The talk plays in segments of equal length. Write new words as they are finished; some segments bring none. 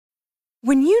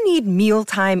When you need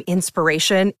mealtime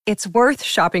inspiration, it's worth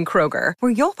shopping Kroger,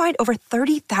 where you'll find over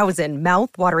 30,000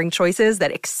 mouth-watering choices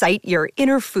that excite your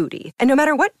inner foodie. And no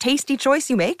matter what tasty choice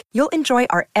you make, you'll enjoy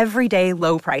our everyday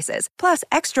low prices, plus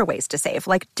extra ways to save,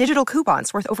 like digital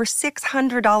coupons worth over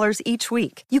 $600 each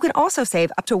week. You can also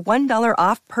save up to $1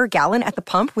 off per gallon at the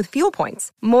pump with fuel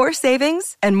points. More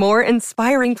savings and more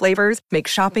inspiring flavors make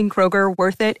shopping Kroger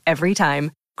worth it every time.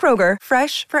 Kroger,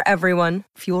 fresh for everyone.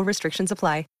 Fuel restrictions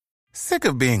apply. Sick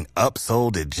of being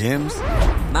upsold at gyms?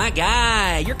 My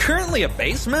guy, you're currently a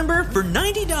base member? For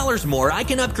 $90 more, I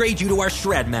can upgrade you to our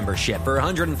Shred membership. For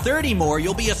 $130 more,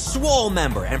 you'll be a Swole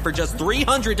member. And for just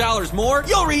 $300 more,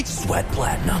 you'll reach Sweat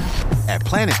Platinum. At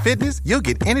Planet Fitness, you'll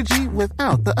get energy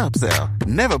without the upsell.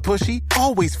 Never pushy,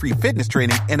 always free fitness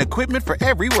training and equipment for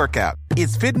every workout.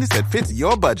 It's fitness that fits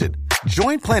your budget.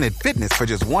 Join Planet Fitness for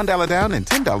just $1 down and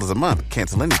 $10 a month.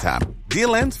 Cancel anytime.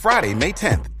 Deal ends Friday, May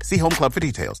 10th. See Home Club for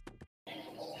details.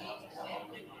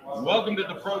 Welcome to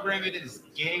the program. It is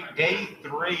day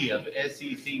 3 of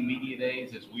SEC Media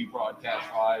Days as we broadcast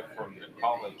live from the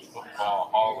College Football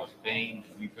Hall of Fame.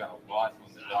 We've got a lot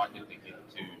on the docket to get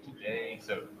to today.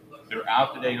 So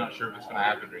throughout the day, not sure if it's going to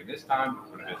happen during this time.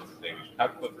 We're going to visit with David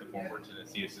Cutcliffe, the former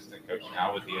Tennessee assistant coach,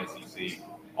 now with the SEC.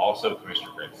 Also,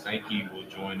 Commissioner Greg Sankey will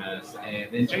join us.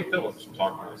 And then Jay Phillips will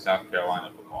talk about South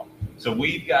Carolina football. So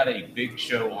we've got a big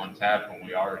show on tap when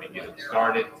we already get it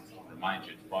started. Remind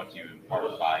you, it's brought to you in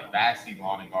part by Vassy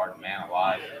Lawn and Garden, Man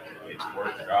Alive. It's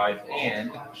worth the drive.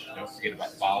 And don't forget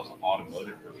about Files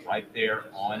Automotive. Right there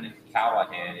on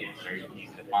Callahan. It's very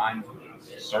easy to find.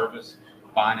 Service,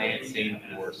 financing,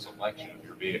 or selection of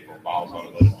your vehicle. Files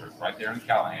Automotive. Right there on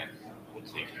Callahan. We'll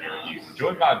take care of you.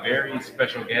 Joined by a very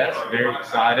special guest. Very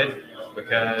excited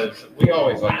because we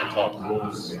always like to talk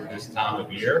rules this time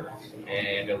of year.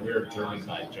 And we're joined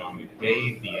by John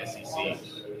McDade, the SEC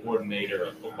coordinator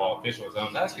of football officials. I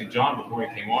was asking John before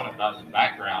he came on about his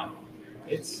background.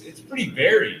 It's pretty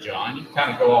varied, John. You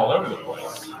kind of go all over the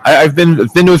place. I've been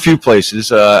to a few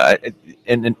places,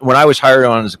 and when I was hired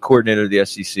on as a coordinator of the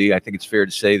SEC, I think it's fair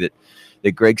to say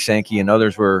that Greg Sankey and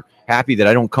others were happy that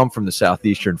I don't come from the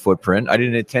southeastern footprint. I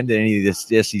didn't attend any of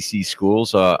the SEC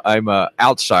schools. I'm an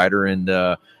outsider and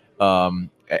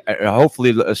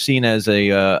hopefully seen as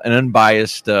an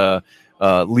unbiased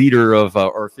leader of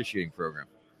our officiating program.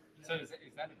 So is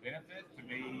that a benefit to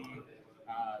be? Is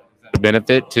that a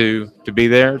benefit to be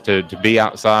there, to be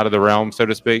outside of the realm, so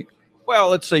to speak? Well,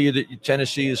 let's say that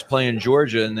Tennessee is playing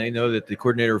Georgia, and they know that the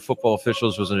coordinator of football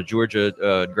officials was a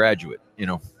Georgia graduate. You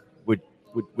know,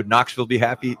 would Knoxville be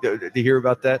happy to hear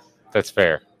about that? That's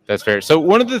fair. That's fair. So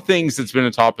one of the things that's been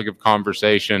a topic of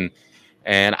conversation,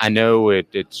 and I know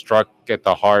it struck at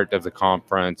the heart of the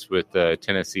conference with the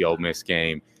Tennessee Ole Miss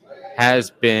game,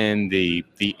 has been the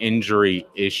injury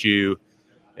issue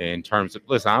in terms of,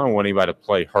 listen, I don't want anybody to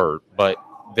play hurt, but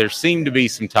there seemed to be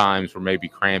some times where maybe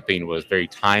cramping was very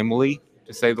timely,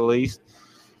 to say the least.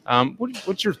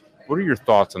 What are your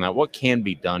thoughts on that? What can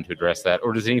be done to address that,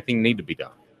 or does anything need to be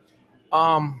done?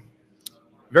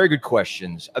 Very good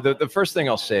questions. The first thing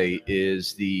I'll say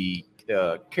is the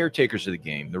caretakers of the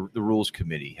game, the rules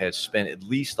committee, has spent at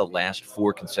least the last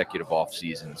 4 consecutive off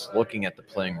seasons looking at the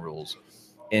playing rules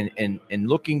and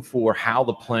looking for how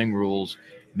the playing rules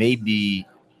may be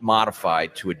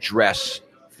modified to address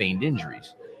feigned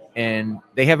injuries. And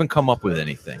they haven't come up with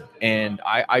anything. And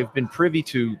I've been privy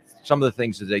to some of the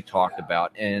things that they talked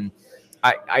about, and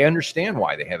I understand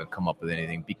why they haven't come up with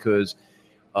anything, because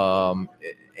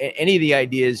any of the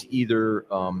ideas either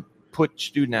put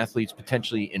student athletes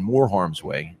potentially in more harm's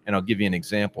way. And I'll give you an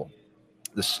example.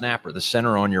 The snapper, the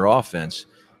center on your offense,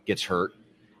 gets hurt.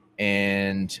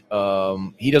 And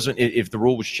he doesn't, if the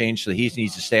rule was changed so that he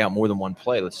needs to stay out more than one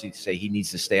play, let's say he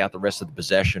needs to stay out the rest of the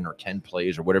possession or 10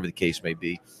 plays or whatever the case may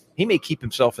be, he may keep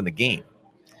himself in the game.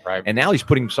 Right. And now he's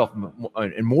putting himself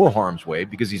in more harm's way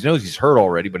because he knows he's hurt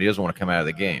already, but he doesn't want to come out of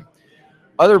the game.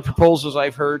 Other proposals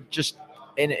I've heard just,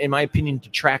 in my opinion,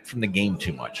 detract from the game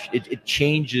too much. It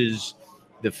changes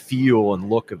the feel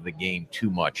and look of the game too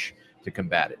much to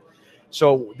combat it.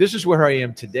 So this is where I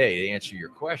am today to answer your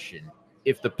question.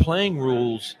 If the playing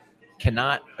rules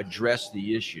cannot address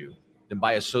the issue, then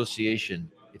by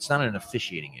association, it's not an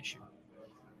officiating issue.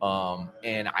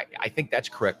 And I think that's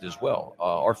correct as well.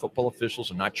 Our football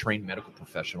officials are not trained medical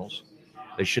professionals.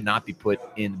 They should not be put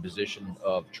in the position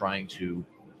of trying to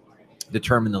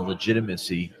determine the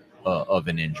legitimacy of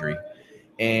an injury.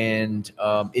 And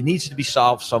it needs to be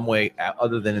solved some way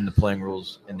other than in the playing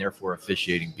rules and therefore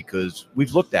officiating, because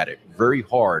we've looked at it very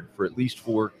hard for at least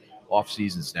 4 off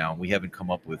seasons now, and we haven't come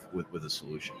up with a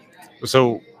solution.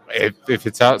 So if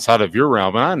it's outside of your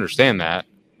realm, and I understand that,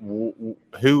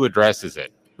 who addresses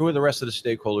it? Who are the rest of the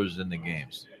stakeholders in the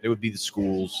games? It would be the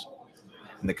schools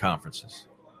and the conferences.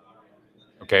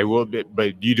 Okay, well,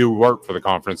 but you do work for the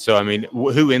conference. So, I mean,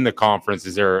 who in the conference?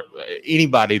 Is there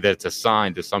anybody that's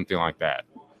assigned to something like that?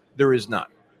 There is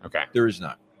not. Okay. There is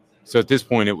not. So at this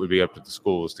point, it would be up to the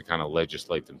schools to kind of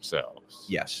legislate themselves.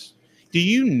 Yes. Do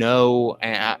you know,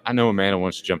 and I know Amanda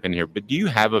wants to jump in here, but do you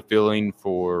have a feeling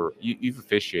for, you've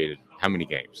officiated how many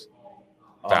games?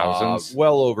 Thousands?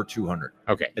 Well over 200.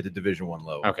 Okay. At the Division I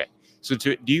level. Okay. So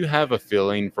do you have a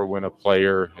feeling for when a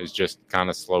player is just kind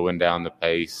of slowing down the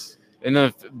pace? In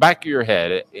the back of your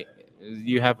head, do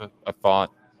you have a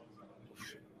thought?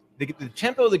 The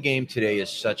tempo of the game today is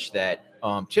such that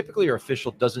typically our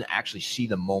official doesn't actually see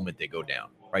the moment they go down,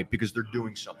 right? Because they're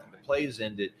doing something. The play is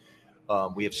ended.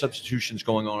 We have substitutions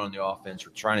going on the offense.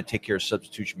 We're trying to take care of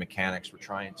substitution mechanics. We're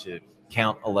trying to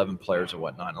count 11 players and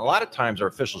whatnot. And a lot of times our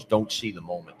officials don't see the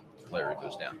moment the player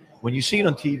goes down. When you see it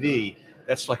on TV,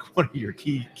 that's like one of your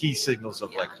key signals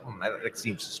of like, that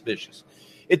seems suspicious.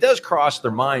 It does cross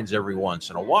their minds every once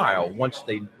in a while once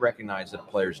they recognize that a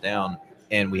player's down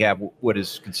and we have what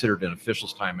is considered an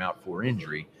official's timeout for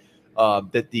injury,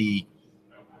 that the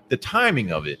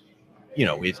timing of it,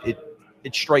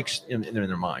 it strikes in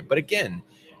their mind. But again,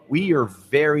 we are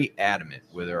very adamant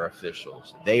with our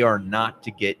officials. They are not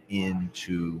to get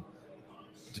into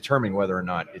determining whether or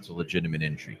not it's a legitimate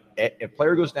injury. If a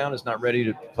player goes down, is not ready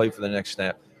to play for the next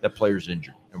snap, that player's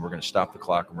injured. And we're going to stop the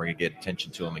clock and we're going to get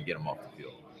attention to him and get him off the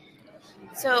field.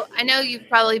 So I know you've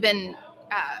probably been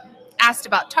asked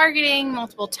about targeting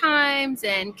multiple times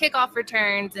and kickoff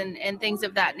returns and things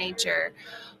of that nature.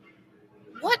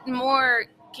 What more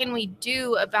can we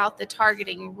do about the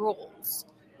targeting rules?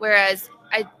 Whereas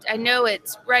I know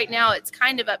it's right now it's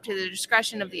kind of up to the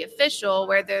discretion of the official,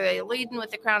 whether they're leading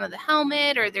with the crown of the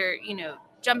helmet or they're,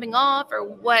 jumping off or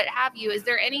what have you. Is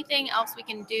there anything else we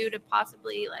can do to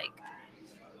possibly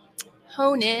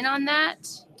hone in on that,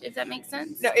 if that makes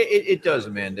sense? No, it does,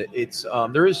 Amanda. It's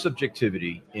there is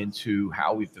subjectivity into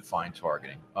how we've defined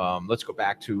targeting. Let's go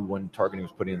back to when targeting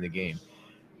was put in the game.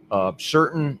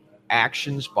 Certain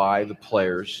actions by the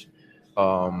players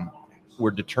were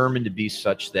determined to be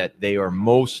such that they are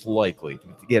most likely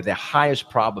to have the highest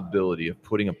probability of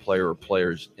putting a player or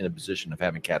players in a position of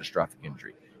having catastrophic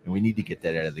injury. And we need to get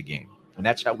that out of the game. And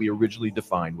that's how we originally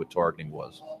defined what targeting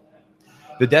was.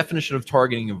 The definition of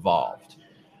targeting evolved.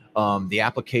 The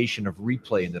application of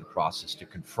replay into the process to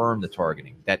confirm the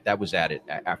targeting, that was added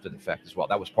after the fact as well.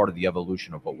 That was part of the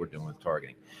evolution of what we're doing with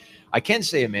targeting. I can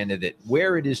say, Amanda, that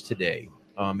where it is today,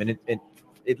 and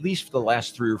at least for the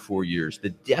last 3 or 4 years,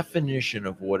 the definition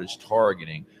of what is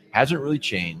targeting hasn't really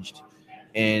changed.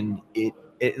 And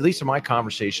at least in my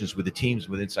conversations with the teams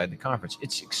inside the conference,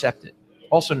 it's accepted.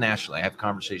 Also nationally, I have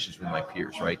conversations with my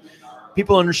peers, right?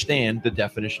 People understand the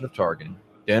definition of targeting.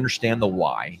 They understand the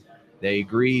why. They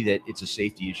agree that it's a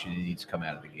safety issue that needs to come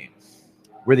out of the game.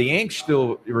 Where the angst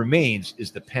still remains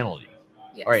is the penalty.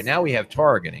 Yes. All right, now we have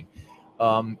targeting.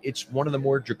 It's one of the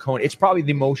more draconian. It's probably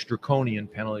the most draconian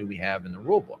penalty we have in the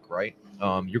rule book, right?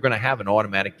 You're going to have an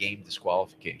automatic game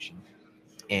disqualification.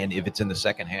 And if it's in the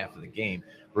second half of the game,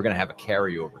 we're going to have a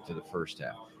carryover to the first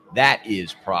half. That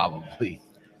is probably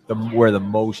where the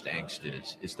most angst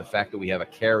is the fact that we have a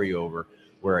carryover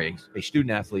where a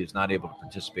student athlete is not able to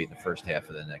participate in the first half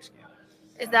of the next game.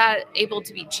 Is that able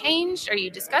to be changed? Are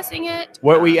you discussing it?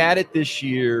 What we added this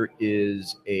year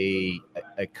is a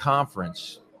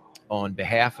conference on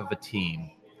behalf of a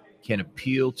team can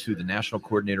appeal to the National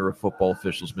Coordinator of Football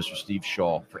Officials, Mr. Steve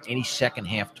Shaw, for any second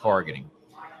half targeting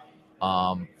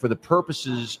for the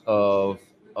purposes of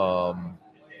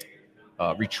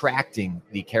retracting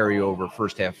the carryover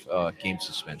first half game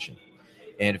suspension.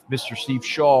 And if Mr. Steve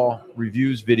Shaw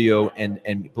reviews video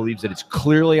and believes that it's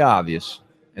clearly obvious,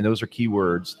 and those are key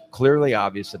words, clearly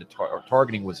obvious that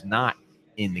targeting was not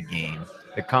in the game,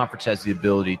 the conference has the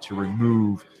ability to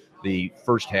remove the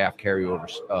first half carryover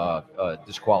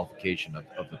disqualification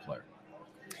of the player.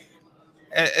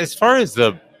 As far as I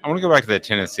want to go back to the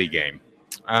Tennessee game.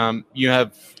 You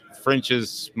have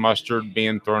French's mustard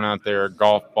being thrown out there,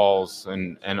 golf balls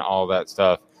and all that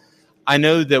stuff. I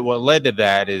know that what led to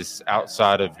that is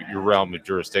outside of your realm of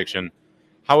jurisdiction.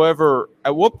 However,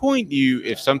 at what point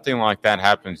if something like that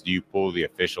happens, do you pull the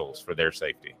officials for their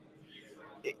safety?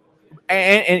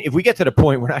 And if we get to the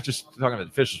point, we're not just talking about the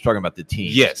officials, we're talking about the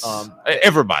team. Yes,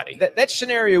 everybody. That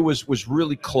scenario was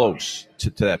really close to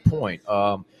that point.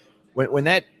 When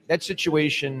that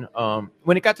situation,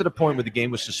 when it got to the point where the game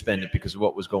was suspended because of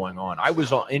what was going on, I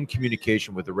was in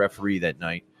communication with the referee that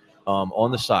night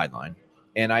on the sideline,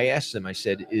 and I asked him. I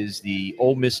said, "Is the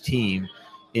Ole Miss team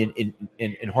in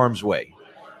harm's way?"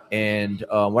 And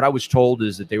what I was told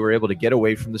is that they were able to get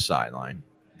away from the sideline.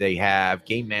 They have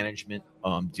game management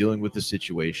dealing with the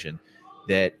situation,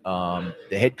 that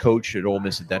the head coach at Ole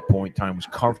Miss at that point in time was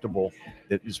comfortable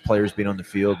that his players being on the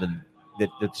field and that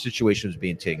the situation was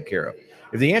being taken care of.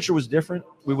 If the answer was different,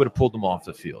 we would have pulled them off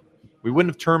the field. We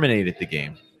wouldn't have terminated the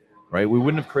game, right? We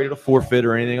wouldn't have created a forfeit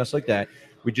or anything else like that.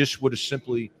 We just would have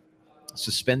simply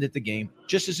suspended the game,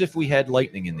 just as if we had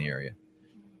lightning in the area.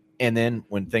 And then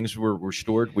when things were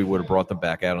restored, we would have brought them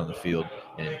back out on the field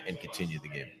and continued the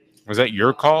game. Was that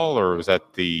your call, or was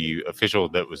that the official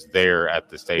that was there at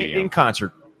the stadium? In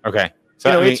concert. Okay.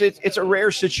 So it's a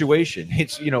rare situation.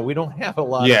 It's, we don't have a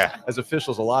lot as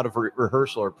officials, a lot of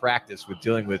rehearsal or practice with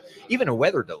dealing with even a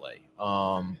weather delay.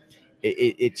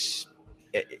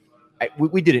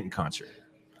 We did it in concert.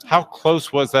 How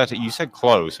close was that? You said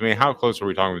close. I mean, how close are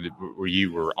we talking about where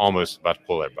you were almost about to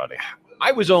pull everybody?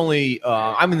 I was only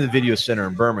I'm in the video center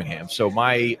in Birmingham, so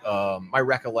my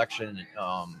recollection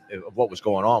of what was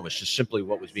going on was just simply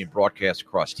what was being broadcast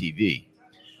across TV.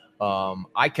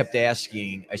 I kept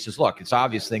asking, I says, look, it's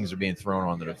obvious things are being thrown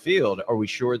onto the field. Are we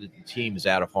sure that the team is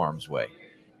out of harm's way?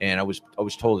 And I was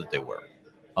told that they were.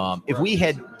 If we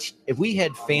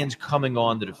had fans coming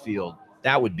onto the field,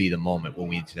 that would be the moment when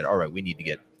we said, all right, we need to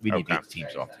get the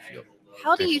teams off the field.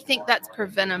 How do you think that's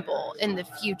preventable in the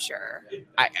future?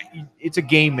 It's a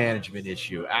game management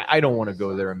issue. I don't want to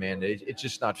go there, Amanda. It's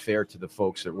just not fair to the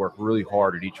folks that work really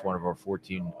hard at each one of our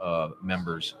 14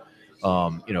 members,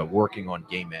 working on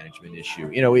game management issue.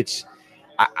 It's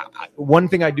one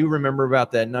thing I do remember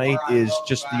about that night is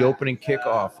just the opening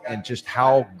kickoff and just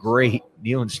how great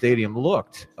Neyland Stadium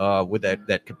looked with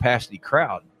that capacity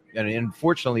crowd. And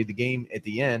unfortunately, the game at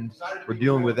the end, we're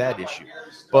dealing with that issue.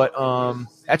 But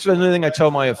that's another thing I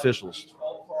tell my officials.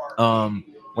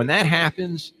 When that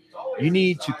happens, you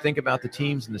need to think about the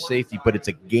teams and the safety, but it's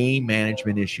a game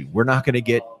management issue. We're not going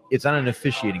to it's not an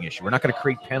officiating issue. We're not going to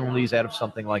create penalties out of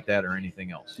something like that or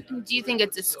anything else. Do you think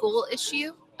it's a school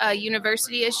issue, a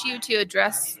university issue to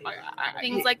address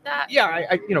things like that?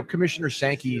 Yeah, Commissioner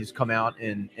Sankey has come out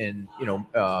and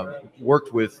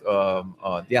worked with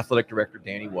the athletic director,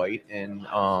 Danny White, and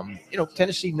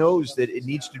Tennessee knows that it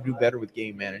needs to do better with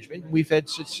game management. We've had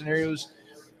such scenarios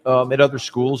at other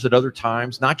schools at other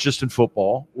times, not just in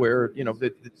football, where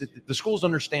the schools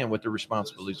understand what their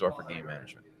responsibilities are for game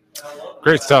management.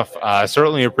 Great stuff.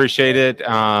 Certainly appreciate it.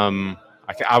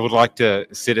 I would like to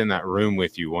sit in that room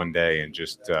with you one day and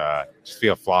just be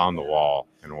a fly on the wall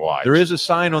and watch. There is a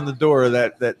sign on the door of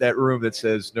that room that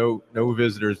says no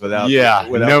visitors without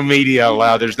no media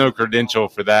allowed. There's no credential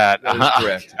for that. That is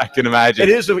correct. I can imagine. It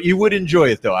is. You would enjoy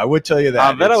it, though. I would tell you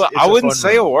that. I wouldn't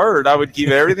say a word. I would keep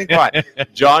everything quiet.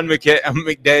 John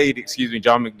McDade,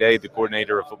 the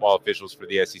coordinator of football officials for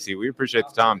the SEC. We appreciate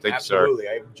the time. Thank you, sir. Absolutely.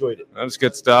 I enjoyed it. That was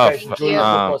good stuff. Enjoy the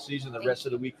football season the rest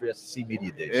of the week for SEC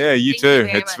Media Days. Yeah, you Thank too.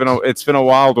 you It's been a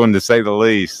wild one, to say the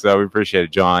least. So we appreciate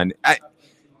it, John.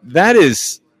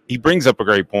 He brings up a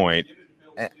great point.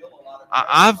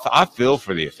 I feel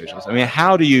for the officials. I mean,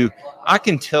 I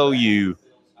can tell you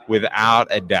without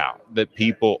a doubt that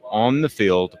people on the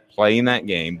field playing that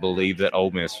game believe that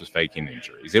Ole Miss was faking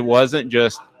injuries. It wasn't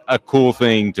just a cool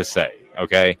thing to say,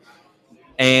 okay?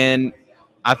 And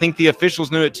I think the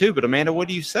officials knew it too. But Amanda, what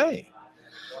do you say?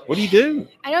 What do you do?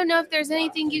 I don't know if there's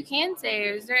anything you can say,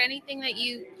 or is there anything that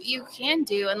you can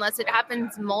do unless it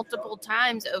happens multiple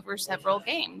times over several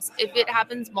games. If it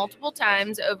happens multiple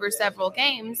times over several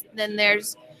games, then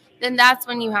that's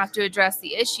when you have to address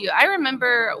the issue. I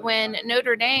remember when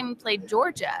Notre Dame played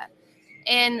Georgia,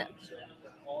 and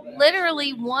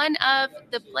literally one of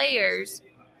the players,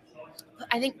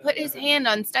 I think, put his hand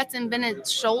on Stetson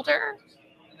Bennett's shoulder.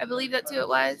 I believe that's who it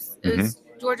was. It was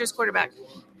Georgia's quarterback.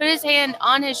 Put his hand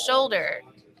on his shoulder,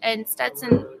 and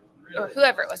Stetson, or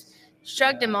whoever it was,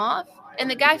 shrugged him off, and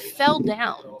the guy fell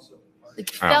down.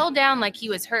 Fell down like he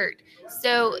was hurt.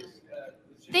 So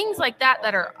things like that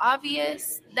are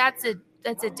obvious, that's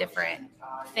a different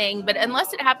thing. But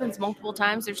unless it happens multiple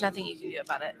times, there's nothing you can do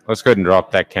about it. Let's go ahead and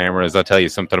drop that camera as I tell you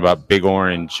something about Big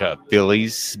Orange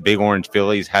Phillies. Big Orange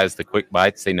Phillies has the quick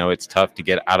bites. They know it's tough to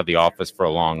get out of the office for a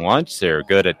long lunch. They're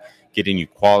good at getting you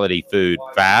quality food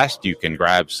fast. You can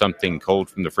grab something cold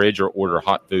from the fridge or order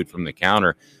hot food from the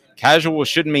counter. Casual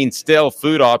shouldn't mean stale.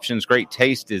 Food options, great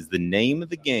taste is the name of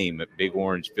the game at Big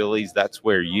Orange Phillies. That's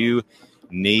where you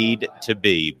need to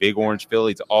be. Big Orange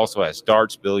Phillies also has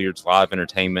darts, billiards, live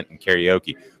entertainment, and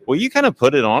karaoke. Well, you kind of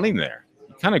put it on him there.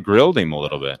 You kind of grilled him a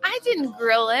little bit. I didn't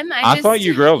grill him. I thought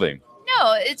you grilled him.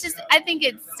 No, it's just, I think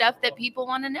it's stuff that people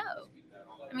want to know.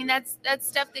 I mean, that's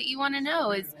stuff that you want to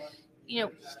know is,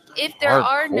 if there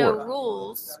are no Hardcore.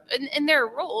 rules, and there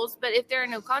are rules, but if there are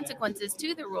no consequences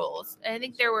to the rules, and I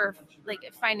think there were like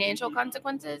financial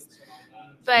consequences,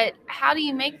 but how do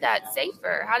you make that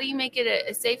safer? How do you make it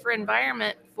a safer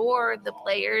environment for the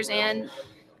players and,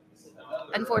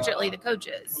 unfortunately, the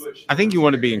coaches? I think you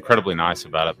want to be incredibly nice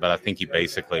about it, but I think he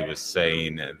basically was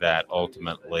saying that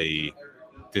ultimately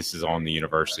this is on the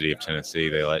University of Tennessee.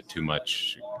 They let too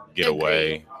much get Agreed.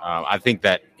 away. I think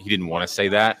that he didn't want to say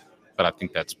that, but I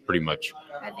think that's pretty much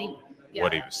I think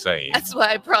what he was saying. that's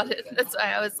why I brought it. That's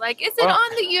why I was like, is it Well-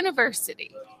 on the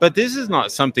university? But this is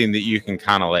not something that you can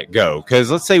kind of let go.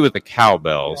 Because let's say with the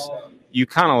cowbells, you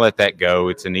kind of let that go.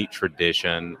 It's a neat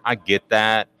tradition. I get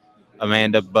that,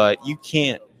 Amanda, but you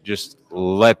can't just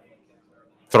let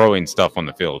throwing stuff on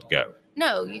the field go.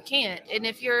 No, you can't. And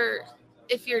if you're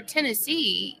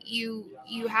Tennessee,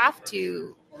 you have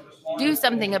to do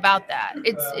something about that.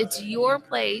 It's your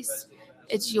place.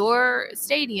 It's your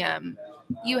stadium.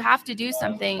 You have to do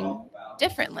something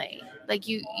differently. Like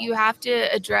you have to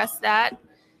address that,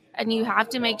 and you have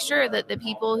to make sure that the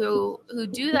people who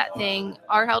do that thing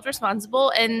are held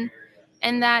responsible, and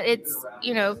that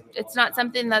it's not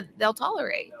something that they'll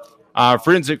tolerate.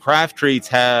 Friends at Craft Treats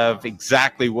have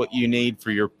exactly what you need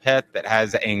for your pet that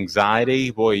has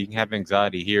anxiety. Boy, you can have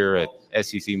anxiety here at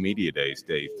SEC Media Days,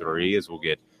 Day 3, as we'll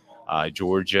get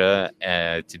Georgia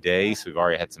today. So we've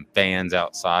already had some fans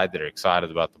outside that are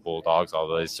excited about the Bulldogs,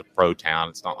 although it's a pro town.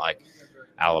 It's not like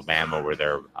Alabama where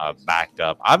they're backed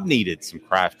up. I've needed some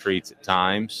Craft Treats at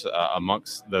times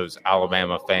amongst those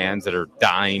Alabama fans that are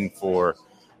dying for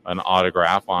an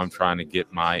autograph while I'm trying to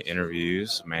get my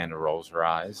interviews. Amanda rolls her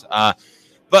eyes.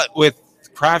 But with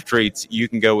Craft Treats, you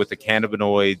can go with the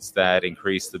cannabinoids that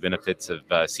increase the benefits of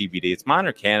CBD. It's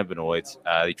minor cannabinoids.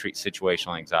 They treat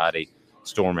situational anxiety,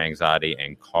 storm anxiety,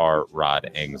 and car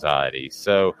ride anxiety.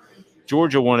 So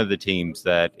Georgia, one of the teams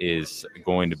that is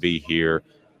going to be here.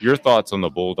 Your thoughts on the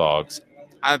Bulldogs?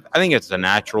 I think it's a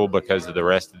natural because of the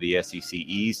rest of the SEC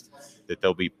East that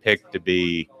they'll be picked to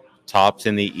be tops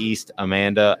in the East,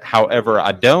 Amanda. However,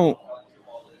 I don't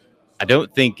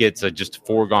think it's just a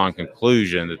foregone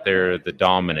conclusion that they're the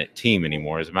dominant team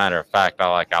anymore. As a matter of fact, I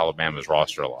like Alabama's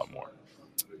roster a lot more.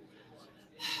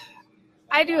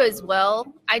 I do as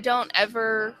well. I don't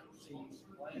ever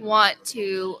want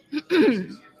to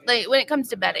like when it comes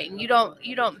to betting, you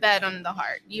don't bet on the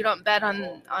heart. You don't bet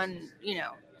on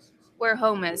where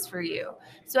home is for you.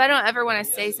 So I don't ever want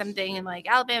to say something and like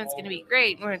Alabama's going to be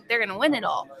great and they're going to win it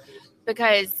all,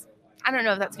 because I don't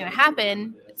know if that's going to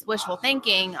happen. It's wishful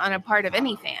thinking on a part of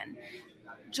any fan.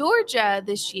 Georgia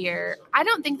this year, I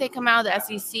don't think they come out of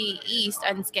the SEC East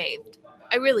unscathed.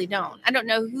 I really don't. I don't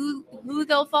know who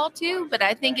they'll fall to, but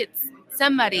I think it's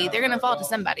somebody. They're going to fall to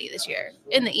somebody this year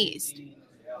in the East.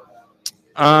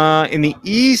 In the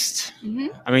East, Mm-hmm.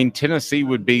 I mean, Tennessee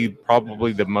would be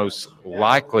probably the most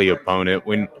likely opponent.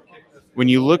 When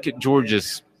you look at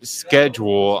Georgia's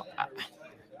schedule,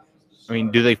 I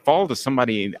mean, do they fall to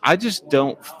somebody? I just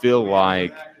don't feel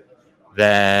like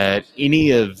that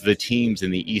any of the teams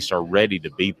in the East are ready to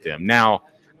beat them. Now,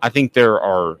 I think there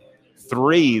are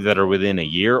 3 that are within a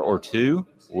year or 2,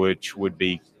 which would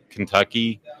be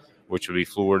Kentucky, which would be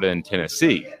Florida, and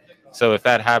Tennessee. So if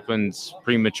that happens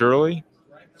prematurely,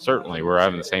 certainly we're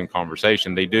having the same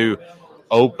conversation. They do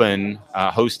open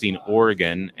hosting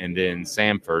Oregon and then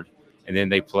Samford, and then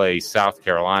they play South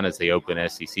Carolina as they open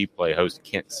SEC play, host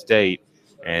Kent State,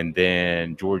 and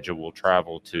then Georgia will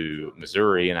travel to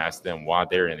Missouri and ask them why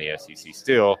they're in the SEC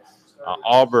still.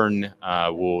 Auburn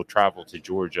will travel to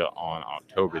Georgia on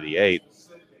October the 8th.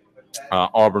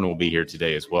 Auburn will be here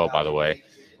today as well, by the way.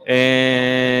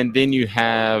 And then you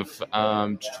have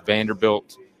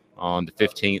Vanderbilt on the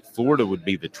 15th. Florida would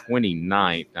be the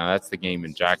 29th. Now, that's the game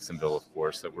in Jacksonville, of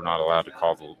course, that we're not allowed to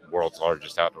call the world's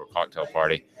largest outdoor cocktail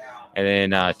party.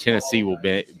 And then Tennessee will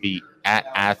be at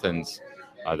Athens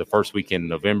the first weekend in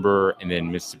November, and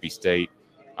then Mississippi State,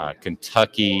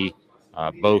 Kentucky,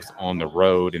 both on the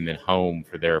road, and then home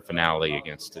for their finale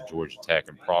against Georgia Tech,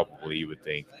 and probably, you would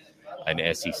think,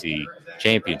 an SEC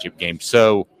championship game.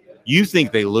 So you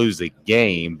think they lose the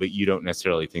game, but you don't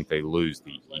necessarily think they lose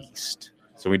the East.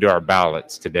 So we do our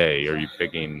ballots today. Are you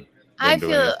picking? I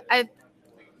feel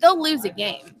they'll lose a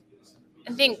game.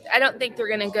 I don't think they're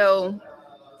going to go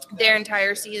their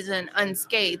entire season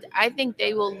unscathed. I think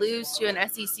they will lose to an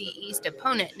SEC East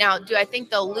opponent. Now, do I think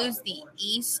they'll lose the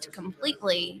East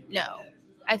completely? No.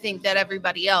 I think that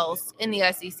everybody else in the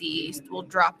SEC East will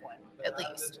drop one, at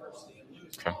least.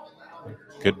 Okay.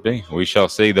 Could be. We shall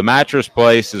see. The Mattress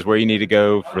Place is where you need to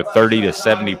go for 30 to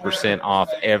 70% off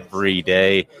every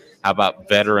day. How about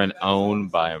veteran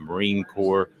owned by a Marine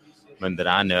Corps gentleman that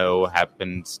I know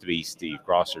happens to be Steve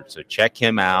Grossard. So check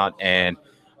him out, and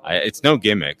it's no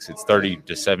gimmicks. It's 30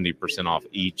 to 70% off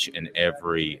each and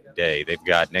every day. They've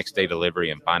got next day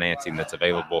delivery and financing that's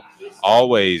available.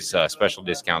 Always special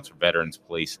discounts for veterans,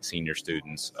 police, senior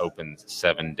students, open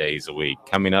 7 days a week.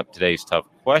 Coming up, today's tough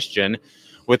question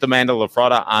with Amanda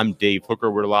LaFrada. I'm Dave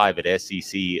Hooker. We're live at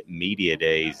SEC Media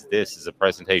Days. This is a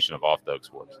presentation of Off Doug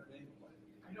Sports.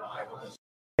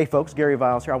 Hey folks, Gary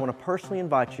Viles here. I want to personally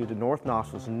invite you to North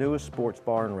Knoxville's newest sports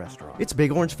bar and restaurant. It's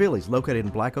Big Orange Phillies, located in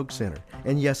Black Oak Center.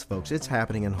 And yes, folks, it's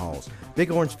happening in Halls.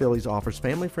 Big Orange Phillies offers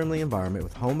family-friendly environment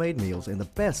with homemade meals and the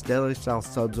best deli-style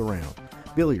subs around.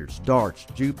 Billiards, darts,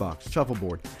 jukebox,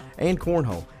 shuffleboard, and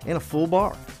cornhole, and a full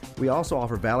bar. We also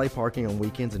offer valet parking on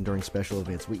weekends and during special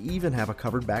events. We even have a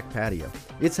covered back patio.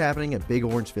 It's happening at Big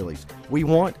Orange Phillies. We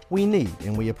want, we need,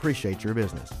 and we appreciate your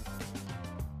business.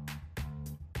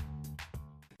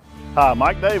 Hi,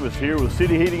 Mike Davis here with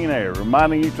City Heating and Air,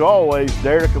 reminding you to always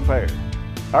dare to compare.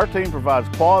 Our team provides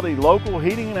quality local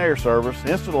heating and air service,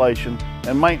 installation,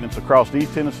 and maintenance across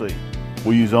East Tennessee.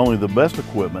 We use only the best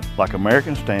equipment like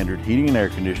American Standard Heating and Air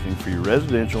Conditioning for your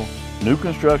residential, new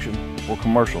construction, or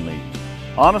commercial needs.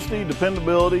 Honesty,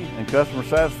 dependability, and customer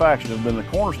satisfaction have been the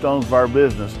cornerstones of our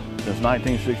business since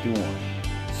 1961.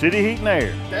 City Heat and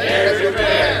Air. Dare to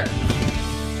compare.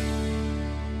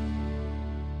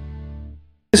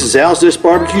 This is Al's Dish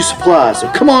Barbecue Supply, so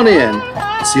come on in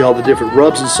and see all the different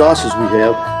rubs and sauces we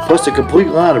have, plus the complete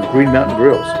line of Green Mountain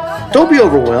Grills. Don't be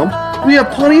overwhelmed. We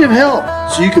have plenty of help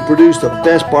so you can produce the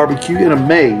best barbecue and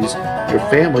amaze your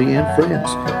family and friends.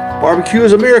 Barbecue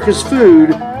is America's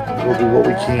food, and we'll do what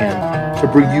we can to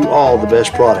bring you all the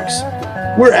best products.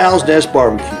 We're Al's Nest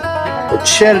Barbecue, where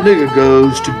Chattanooga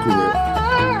goes to grill.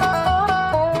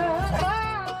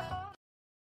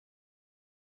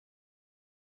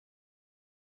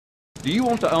 Do you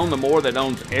want to own the more that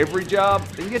owns every job?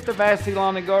 Then get to Vassey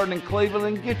Lawn and Garden in Cleveland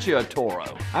and get you a Toro.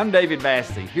 I'm David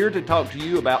Vassey, here to talk to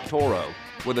you about Toro.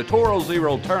 With a Toro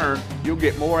Zero Turn, you'll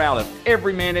get more out of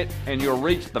every minute and you'll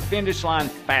reach the finish line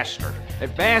faster.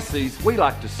 At Vassey's, we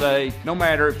like to say, no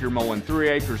matter if you're mowing 3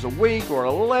 acres a week or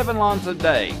 11 lawns a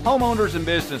day, homeowners and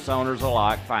business owners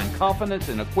alike find confidence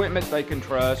in equipment they can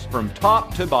trust from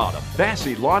top to bottom.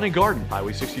 Vassey Lawn and Garden,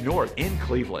 Highway 60 North in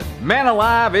Cleveland. Man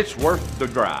alive, it's worth the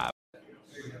drive.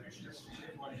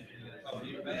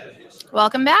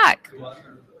 Welcome back.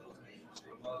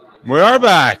 We are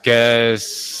back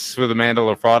with Amanda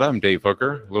LaFrada. I'm Dave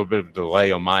Hooker. A little bit of a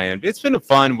delay on my end. It's been a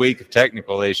fun week of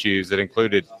technical issues that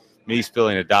included me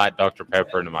spilling a Diet Dr.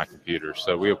 Pepper into my computer.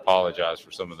 So we apologize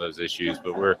for some of those issues,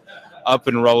 but we're up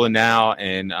and rolling now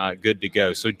and good to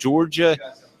go. So Georgia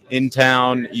in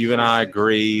town, you and I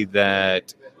agree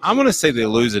that I'm going to say they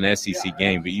lose an SEC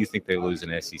game, but you think they lose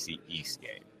an SEC East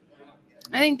game?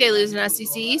 I think they lose an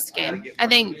SEC East game. I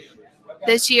think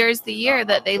this year is the year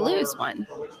that they lose one.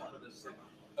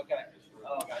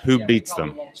 Who beats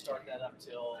them?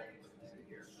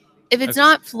 If it's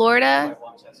not Florida,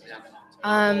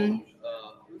 if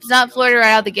it's not Florida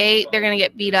right out of the gate, they're going to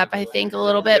get beat up, I think, a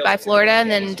little bit by Florida,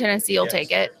 and then Tennessee will take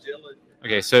it.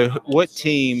 Okay, so what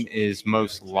team is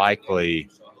most likely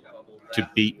to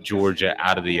beat Georgia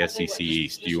out of the SEC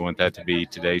East? Do you want that to be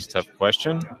today's tough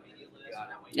question?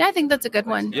 Yeah, I think that's a good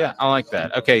one. Yeah, I like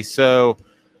that. Okay, so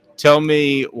tell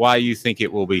me why you think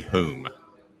it will be whom?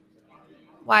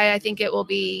 Why I think it will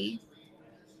be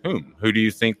whom? Who do you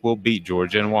think will beat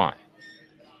Georgia and why?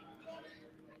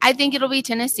 I think it'll be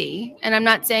Tennessee, and I'm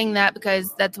not saying that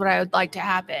because that's what I would like to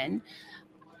happen.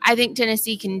 I think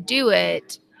Tennessee can do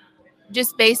it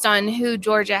just based on who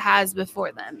Georgia has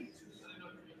before them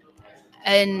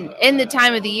and in the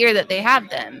time of the year that they have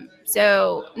them.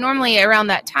 So normally around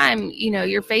that time,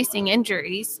 you're facing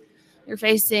injuries. You're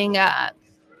facing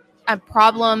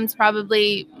problems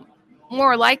probably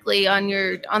more likely on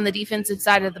the defensive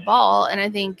side of the ball. And I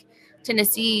think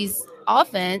Tennessee's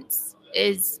offense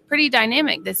is pretty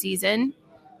dynamic this season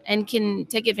and can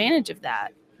take advantage of that.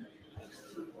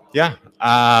 Yeah.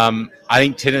 I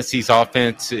think Tennessee's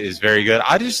offense is very good.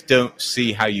 I just don't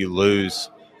see how you lose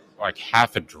like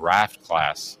half a draft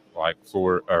class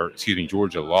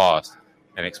Georgia lost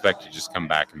and expect to just come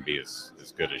back and be as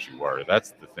good as you were.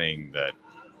 That's the thing that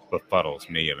befuddles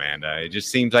me, Amanda. It just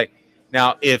seems like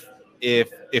now if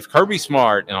Kirby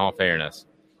Smart, in all fairness,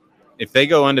 if they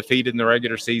go undefeated in the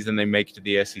regular season, they make it to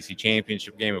the SEC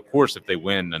championship game. Of course, if they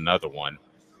win another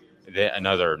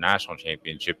national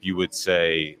championship, you would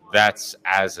say that's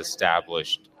as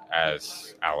established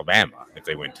as Alabama if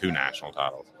they win 2 national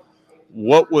titles.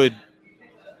 What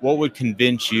would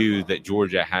convince you that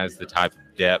Georgia has the type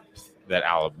of depth that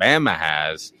Alabama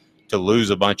has to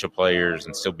lose a bunch of players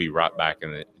and still be right back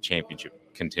in the championship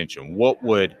contention? What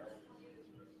would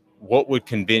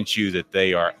convince you that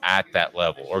they are at that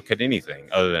level, or could anything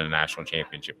other than a national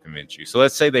championship convince you? So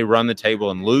let's say they run the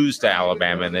table and lose to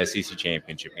Alabama in the SEC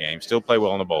championship game, still play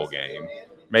well in the bowl game,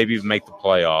 maybe even make the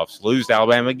playoffs, lose to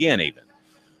Alabama again even,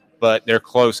 but they're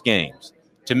close games.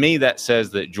 To me, that says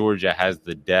that Georgia has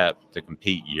the depth to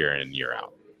compete year in and year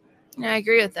out. I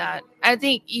agree with that. I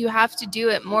think you have to do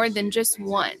it more than just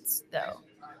once, though.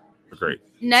 Agreed.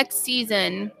 Next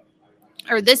season,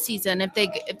 or this season, if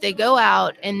they go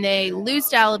out and they lose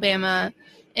to Alabama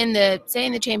in the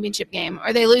championship game,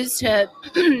 or they lose to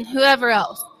whoever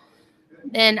else,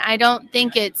 then I don't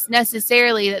think it's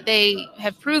necessarily that they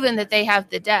have proven that they have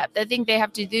the depth. I think they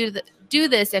have to do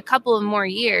this a couple of more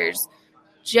years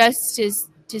just to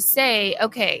say,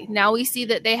 okay, now we see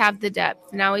that they have the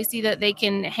depth. Now we see that they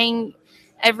can hang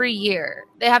every year.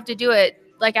 They have to do it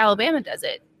like Alabama does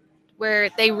it, where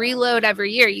they reload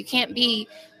every year. You can't be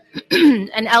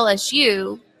an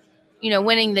LSU,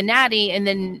 winning the Natty and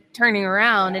then turning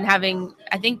around and having,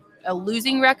 I think, a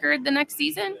losing record the next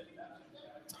season.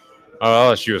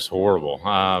 Oh, LSU is horrible.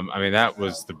 That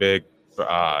was the big,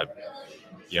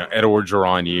 Ed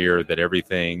Orgeron year that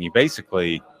everything, he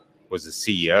basically was the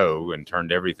CEO and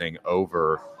turned everything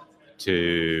over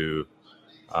to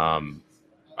his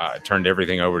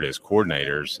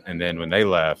coordinators. And then when they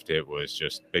left, it was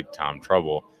just big time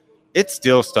trouble. It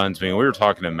still stuns me. We were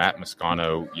talking to Matt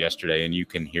Moscano yesterday, and you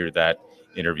can hear that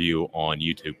interview on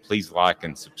YouTube. Please like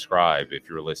and subscribe if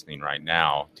you're listening right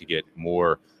now to get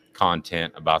more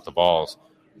content about the Vols.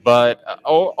 But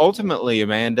ultimately,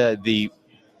 Amanda,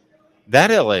 that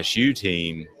LSU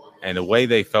team and the way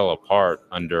they fell apart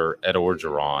under Ed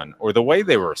Orgeron, or the way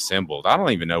they were assembled, I don't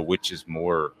even know which is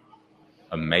more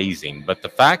amazing. But the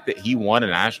fact that he won a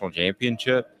national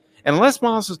championship, and Les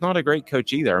Miles is not a great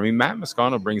coach either. Matt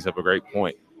Moscano brings up a great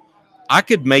point. I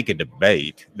could make a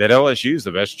debate that LSU is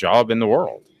the best job in the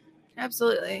world.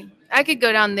 Absolutely. I could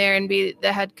go down there and be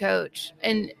the head coach.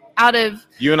 And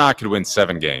you and I could win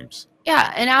 7 games.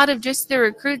 Yeah, and out of just the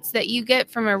recruits that you get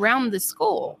from around the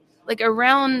school, like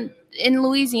around in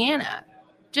Louisiana,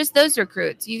 just those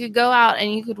recruits, you could go out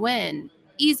and you could win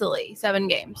easily 7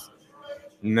 games.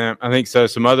 No, I think so.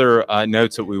 Some other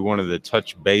notes that we wanted to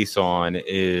touch base on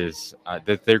is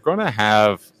that they're going to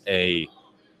have a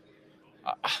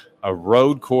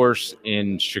road course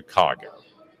in Chicago.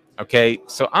 Okay,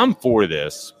 so I'm for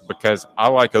this because I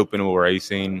like open wheel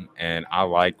racing and I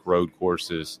like road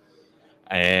courses,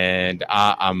 and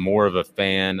I'm more of a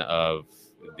fan of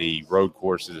the road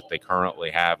courses that they currently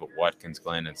have at Watkins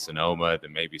Glen and Sonoma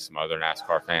than maybe some other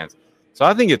NASCAR fans. So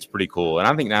I think it's pretty cool, and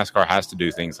I think NASCAR has to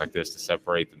do things like this to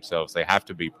separate themselves. They have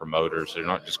to be promoters. They're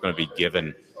not just going to be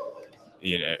given,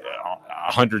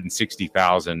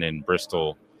 160,000 in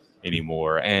Bristol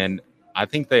anymore. And I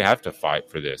think they have to fight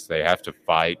for this. They have to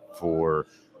fight to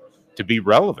be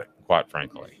relevant, quite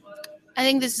frankly. I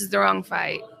think this is the wrong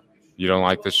fight. You don't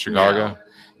like this, Chicago?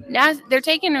 No. They're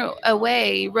taking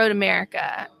away Road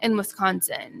America in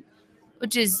Wisconsin,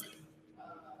 which is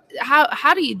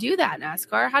how do you do that,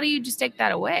 NASCAR? How do you just take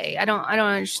that away? I don't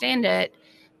understand it.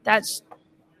 That's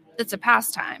a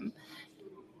pastime.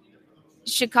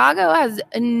 Chicago has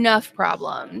enough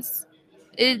problems.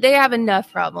 They have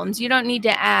enough problems. You don't need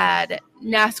to add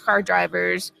NASCAR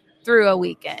drivers through a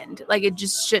weekend. Like, it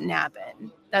just shouldn't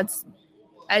happen. I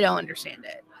don't understand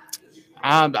it.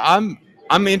 I'm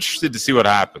interested to see what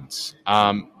happens.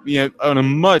 On a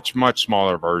much, much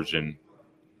smaller version,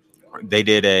 they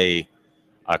did a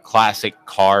classic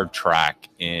car track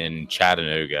in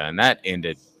Chattanooga, and that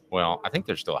ended well. I think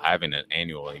they're still having it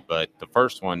annually, but the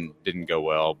first one didn't go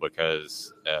well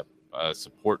because a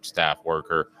support staff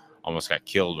worker almost got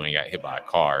killed when he got hit by a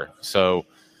car. So,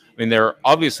 there are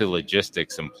obviously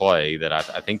logistics in play that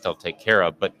I think they'll take care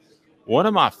of. But one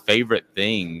of my favorite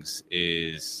things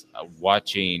is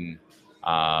watching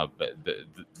some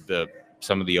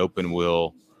of the open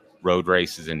wheel road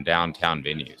races in downtown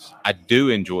venues. I do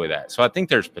enjoy that. So I think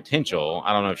there's potential.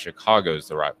 I don't know if Chicago's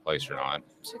the right place or not.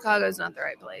 Chicago's not the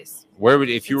right place.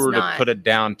 If you were to put a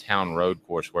downtown road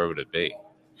course, where would it be?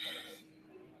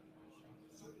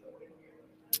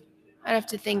 I'd have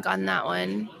to think on that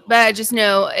one. But I just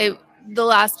know the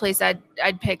last place I'd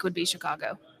pick would be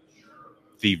Chicago.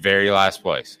 The very last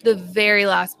place? The very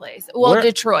last place. Well,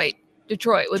 Detroit.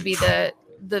 Detroit would be the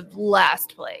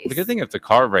last place. The good thing, if the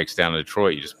car breaks down in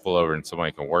Detroit, you just pull over and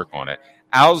somebody can work on it.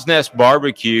 Owl's Nest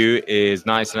Barbecue is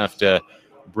nice enough to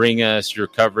bring us your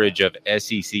coverage of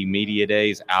SEC Media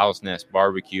Days. Owl's Nest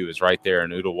Barbecue is right there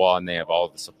in Ooltewah, and they have all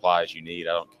the supplies you need.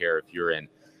 I don't care if you're in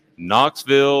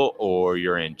Knoxville or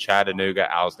you're in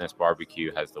Chattanooga, Owl's Nest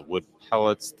Barbecue has the wood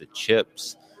pellets, the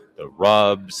chips, the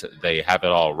rubs. They have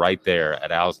it all right there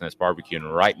at Owl's Nest Barbecue.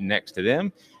 And right next to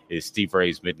them is Steve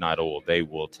Ray's Midnight Oil. They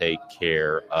will take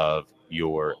care of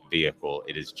your vehicle.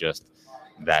 It is just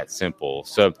that simple.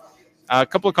 So a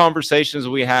couple of conversations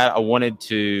we had, I wanted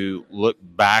to look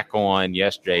back on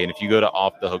yesterday. And if you go to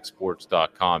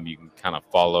offthehooksports.com, you can kind of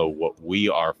follow what we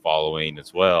are following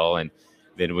as well. And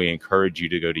then we encourage you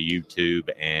to go to YouTube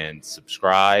and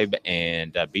subscribe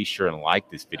and be sure and like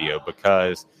this video,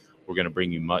 because we're going to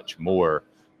bring you much more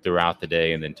throughout the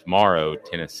day. And then tomorrow,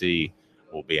 Tennessee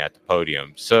will be at the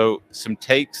podium. So some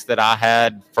takes that I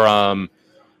had from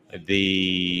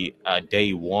the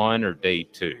day one or day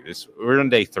two. We're on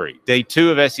day three. Day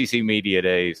two of SEC Media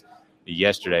Days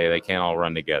yesterday. They can't all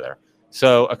run together.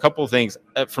 So a couple of things.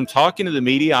 From talking to the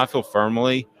media, I feel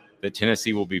firmly that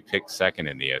Tennessee will be picked second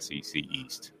in the SEC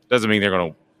East. Doesn't mean they're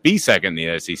going to be second in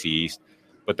the SEC East,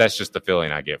 but that's just the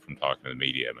feeling I get from talking to the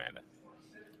media, Amanda.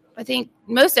 I think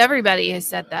most everybody has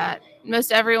said that.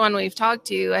 Most everyone we've talked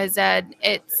to has said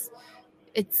it's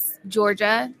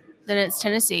Georgia, then it's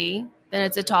Tennessee, then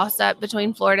it's a toss-up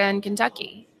between Florida and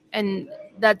Kentucky. And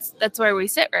that's where we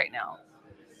sit right now.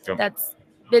 Yep. That's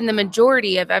been the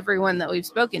majority of everyone that we've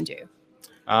spoken to.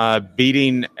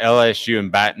 Beating LSU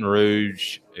and Baton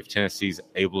Rouge, if Tennessee's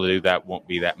able to do that, won't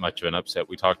be that much of an upset.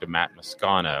 We talked to Matt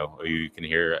Moscano, who you can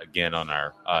hear again on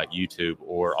our YouTube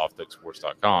or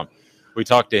offthehooksports.com. We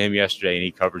talked to him yesterday, and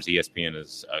he covers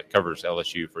covers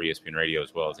LSU for ESPN Radio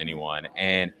as well as anyone.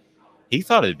 And he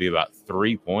thought it'd be about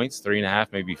 3 points, 3.5,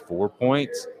 maybe 4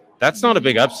 points. That's not a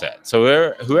big upset.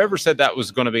 So whoever said that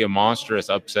was going to be a monstrous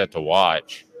upset to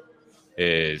watch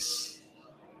is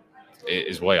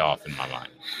way off in my mind.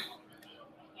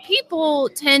 People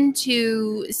tend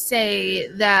to say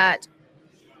that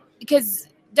because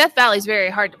Death Valley is very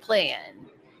hard to play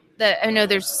in. I know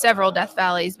there's several Death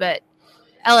Valleys, but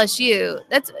LSU,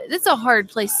 that's a hard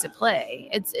place to play.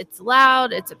 It's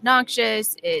loud, it's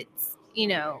obnoxious, it's,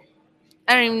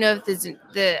 I don't even know if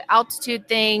the altitude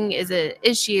thing is an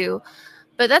issue,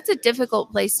 but that's a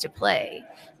difficult place to play.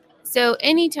 So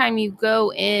anytime you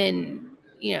go in,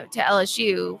 to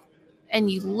LSU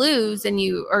and you lose and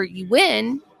you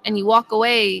win and you walk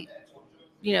away,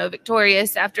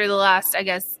 victorious after the last, I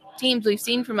guess, teams we've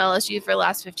seen from LSU for the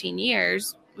last 15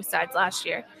 years, besides last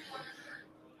year,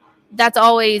 that's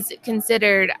always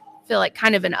considered, I feel like,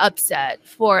 kind of an upset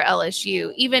for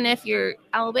LSU. Even if you're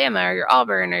Alabama or you're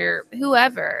Auburn or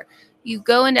whoever, you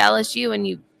go into LSU and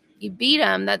you beat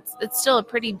them, that's still a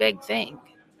pretty big thing.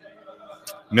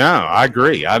 No, I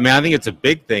agree. I mean, I think it's a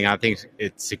big thing. I think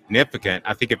it's significant.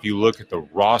 I think if you look at the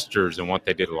rosters and what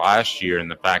they did last year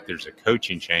and the fact there's a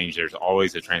coaching change, there's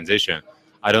always a transition.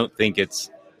 I don't think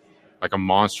it's like a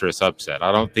monstrous upset.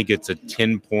 I don't think it's a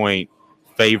 10-point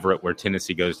favorite where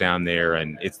Tennessee goes down there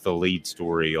and it's the lead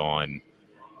story on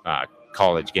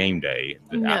College Game Day.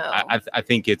 No. I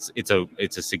think it's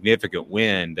a significant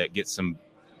win that gets some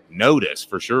notice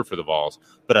for sure for the Vols,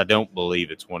 but I don't believe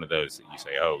it's one of those that you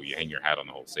say, oh, you hang your hat on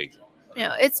the whole season.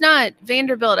 No, it's not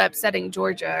Vanderbilt upsetting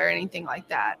Georgia or anything like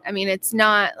that. I mean, it's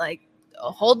not like,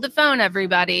 hold the phone,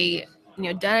 everybody,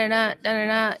 da-da-da,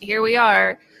 da-da-da, here we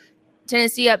are.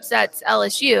 Tennessee upsets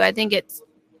LSU. I think it's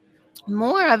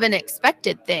more of an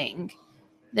expected thing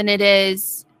than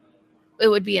it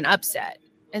would be an upset.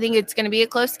 I think it's going to be a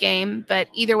close game, but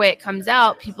either way it comes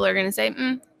out, people are going to say,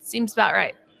 seems about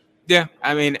right. Yeah,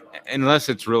 I mean, unless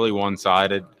it's really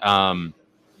one-sided,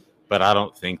 but I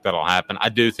don't think that'll happen. I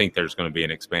do think there's going to be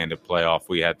an expanded playoff.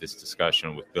 We had this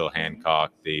discussion with Bill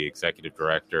Hancock, the executive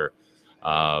director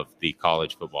of the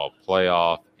college football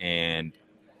playoff, and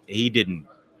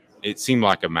it seemed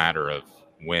like a matter of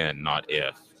when, not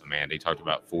if. Amanda, he talked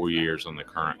about 4 years on the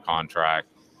current contract.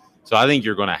 So I think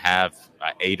you're going to have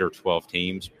 8 or 12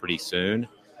 teams pretty soon.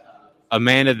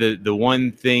 Amanda, the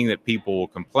one thing that people will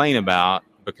complain about,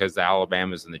 because the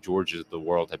Alabamas and the Georgias of the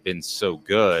world have been so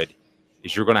good,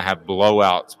 is you're going to have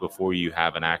blowouts before you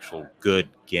have an actual good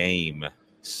game,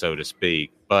 so to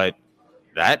speak. But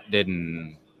that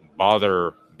didn't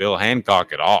bother Bill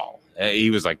Hancock at all.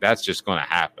 He was like, that's just going to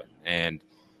happen. And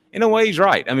in a way, he's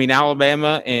right. I mean,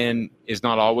 Alabama is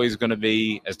not always going to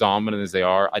be as dominant as they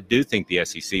are. I do think the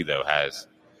SEC, though, has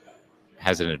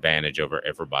an advantage over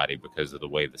everybody because of the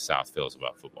way the South feels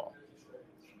about football.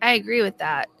 I agree with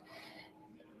that.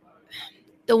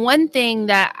 The one thing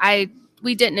that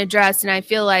we didn't address, and I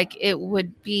feel like it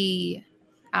would be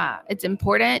it's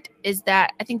important, is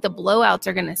that I think the blowouts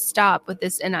are going to stop with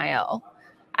this NIL.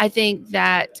 I think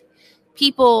that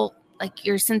people like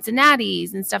your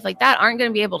Cincinnatis and stuff like that aren't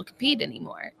going to be able to compete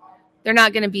anymore. they're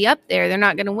not going to be up there. They're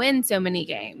not going to win so many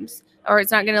games, or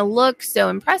it's not going to look so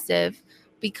impressive,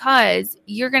 because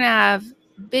you're going to have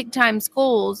big time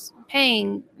schools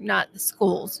paying, not the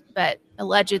schools, but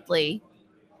allegedly,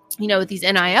 with these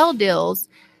NIL deals,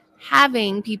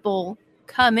 having people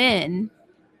come in,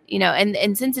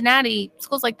 and Cincinnati,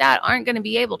 schools like that aren't going to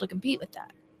be able to compete with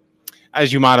that.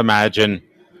 As you might imagine,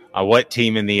 what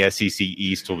team in the SEC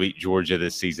East will beat Georgia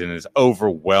this season is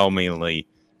overwhelmingly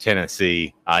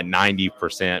Tennessee,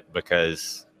 90%,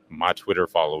 because my Twitter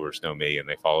followers know me and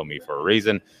they follow me for a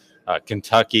reason.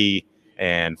 Kentucky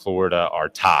and Florida are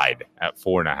tied at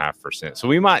 4.5%. So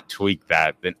we might tweak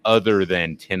that, then other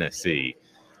than Tennessee,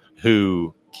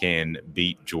 who can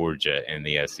beat Georgia in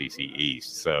the SEC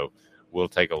East. So we'll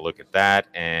take a look at that.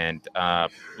 And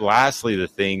lastly, the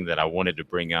thing that I wanted to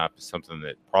bring up is something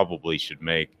that probably should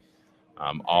make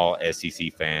all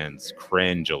SEC fans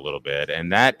cringe a little bit,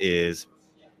 and that is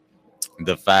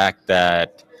the fact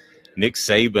that Nick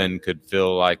Saban could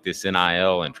feel like this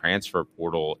NIL and transfer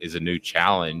portal is a new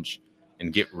challenge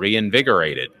and get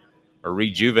reinvigorated or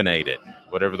rejuvenated,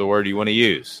 whatever the word you want to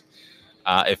use.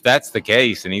 If that's the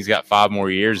case and he's got 5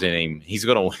 more years in him, he's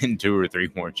going to win 2 or 3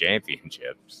 more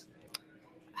championships.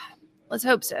 Let's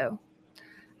hope so.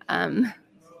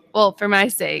 Well, for my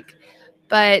sake.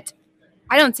 But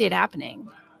I don't see it happening.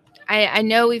 I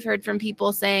know we've heard from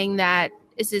people saying that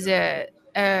this is a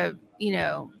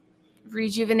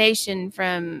rejuvenation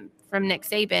from Nick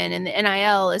Saban, and the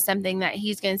NIL is something that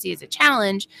he's going to see as a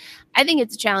challenge. I think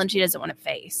it's a challenge he doesn't want to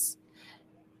face.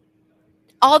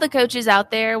 All the coaches out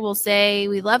there will say,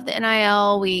 we love the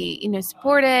NIL, we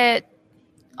support it,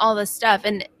 all this stuff.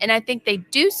 And I think they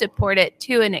do support it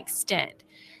to an extent.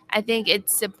 I think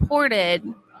it's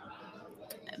supported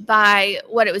by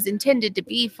what it was intended to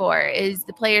be for, is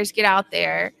the players get out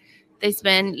there, they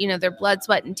spend, their blood,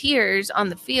 sweat, and tears on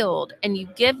the field, and you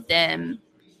give them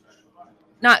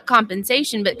not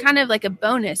compensation, but kind of like a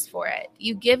bonus for it.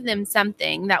 You give them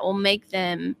something that will make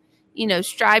them,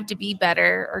 strive to be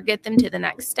better or get them to the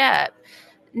next step.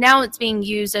 Now it's being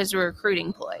used as a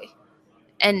recruiting ploy.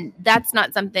 And that's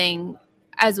not something,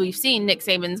 as we've seen, Nick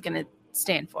Saban's going to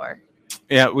stand for.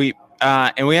 Yeah, we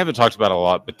haven't talked about it a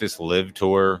lot, but this Live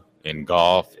Tour in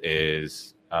golf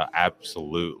is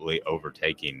absolutely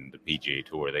overtaking the PGA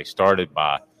Tour. They started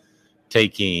by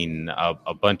taking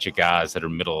a bunch of guys that are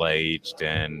middle-aged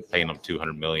and paying them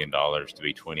 $200 million to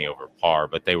be 20 over par,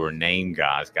 but they were name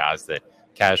guys that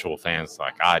casual fans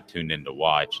like I tuned in to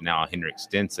watch. Now Henrik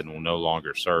Stenson will no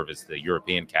longer serve as the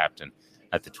European captain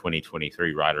at the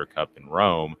 2023 Ryder Cup in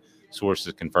Rome.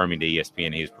 Sources confirming to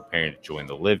ESPN he is preparing to join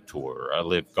the Live Tour,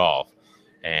 Live Golf,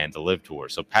 and the Live Tour.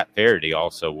 So Pat Faraday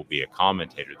also will be a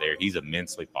commentator there. He's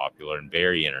immensely popular and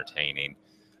very entertaining.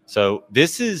 So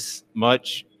this is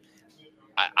much.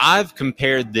 I've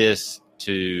compared this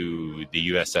to the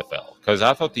USFL because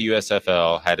I thought the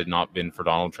USFL, had it not been for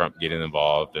Donald Trump getting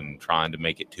involved and trying to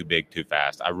make it too big too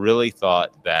fast, I really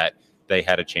thought that they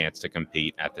had a chance to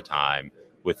compete at the time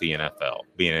with the NFL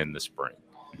being in the spring.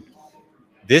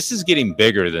 This is getting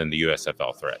bigger than the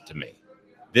USFL threat to me.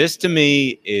 This to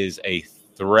me is a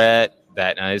threat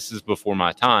that, now this is before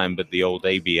my time, but the old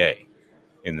ABA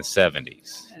in the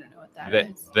 70s. I don't know what that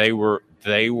is.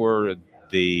 They were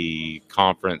the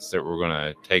conference that were going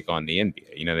to take on the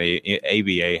NBA. The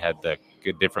ABA had the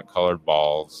different colored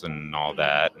balls and all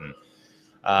that.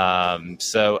 And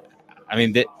so,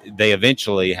 they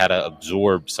eventually had to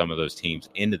absorb some of those teams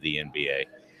into the NBA.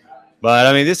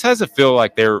 But, this has to feel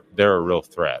like they're a real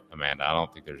threat, Amanda. I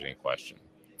don't think there's any question.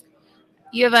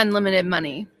 You have unlimited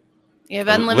money. You have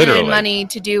unlimited money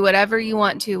to do whatever you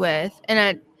want to with.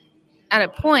 And at a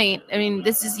point,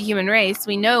 this is the human race.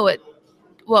 We know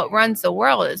what runs the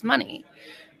world is money.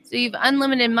 So you have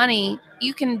unlimited money.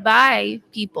 You can buy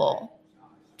people.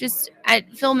 Just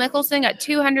Phil Mickelson got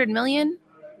 $200 million,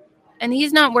 and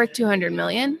he's not worth $200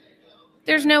 million.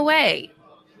 There's no way.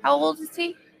 How old is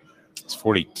he? It's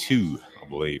 42, I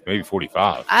believe, maybe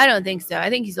 45. I don't think so. I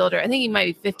think he's older. I think he might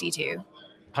be 52.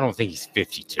 I don't think he's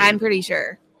 52. I'm pretty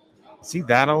sure. Is he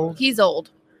that old? He's old.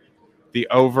 The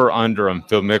over-under on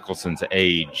Phil Mickelson's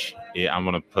age, I'm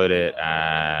going to put it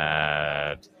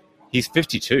at, he's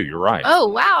 52. You're right. Oh,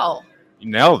 wow.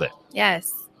 You nailed it.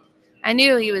 Yes. I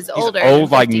knew he was older. He's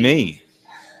old like me.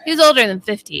 He was older than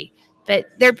 50, but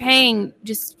they're paying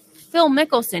just Phil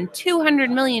Mickelson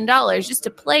 $200 million just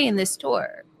to play in this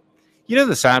tour.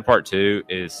 The sad part too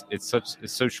is it's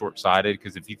so short-sighted,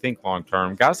 because if you think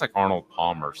long-term, guys like Arnold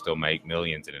Palmer still make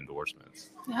millions in endorsements.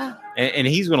 Yeah. And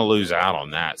he's going to lose out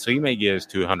on that. So he may get his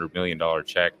 $200 million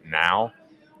check now,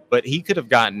 but he could have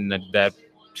gotten that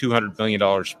 $200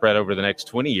 million spread over the next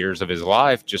 20 years of his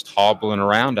life, just hobbling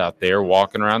around out there,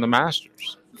 walking around the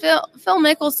Masters. Phil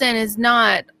Mickelson is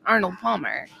not Arnold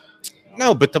Palmer.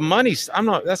 No, but the money's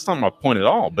that's not my point at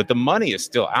all. But the money is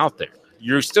still out there.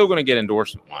 You're still going to get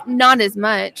endorsement money. Not as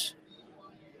much.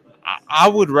 I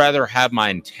would rather have my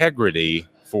integrity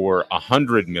for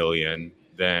 $100 million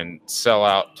than sell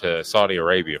out to Saudi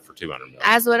Arabia for $200 million.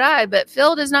 As would I, but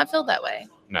Phil does not feel that way.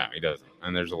 No, he doesn't.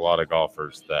 And there's a lot of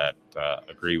golfers that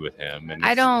agree with him. And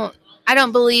I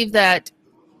don't believe that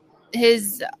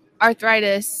his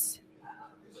arthritis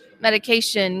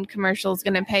medication commercial is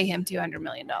going to pay him $200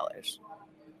 million.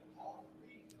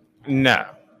 No,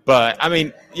 but I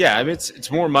mean, yeah, I mean,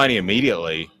 it's more money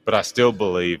immediately, but I still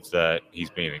believe that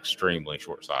he's being extremely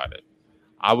short-sighted.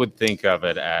 I would think of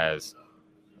it as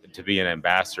to be an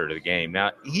ambassador to the game.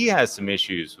 Now, he has some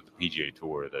issues with the PGA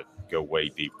Tour that go way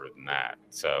deeper than that.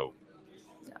 So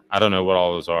I don't know what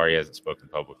all those are. He hasn't spoken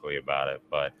publicly about it.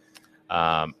 But,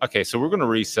 okay, so we're going to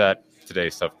reset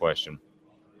today's tough question.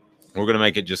 We're going to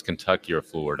make it just Kentucky or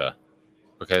Florida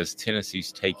because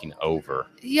Tennessee's taking over.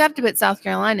 You have to put South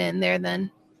Carolina in there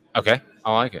then. Okay,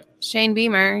 I like it. Shane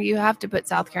Beamer, you have to put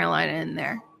South Carolina in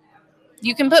there.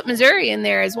 You can put Missouri in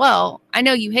there as well. I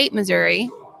know you hate Missouri.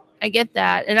 I get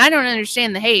that. And I don't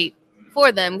understand the hate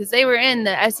for them because they were in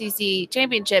the SEC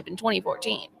championship in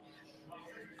 2014.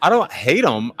 I don't hate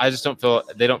them. I just don't feel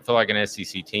like an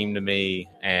SEC team to me,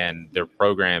 and their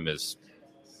program is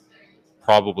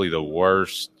probably the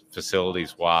worst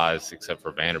facilities-wise except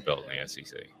for Vanderbilt in the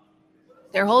SEC.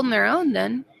 They're holding their own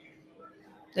then.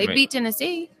 They beat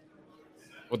Tennessee.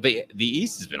 Well, the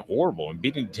East has been horrible. And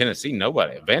beating Tennessee,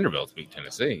 nobody. Vanderbilt's beat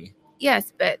Tennessee.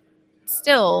 Yes, but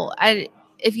still,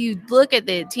 if you look at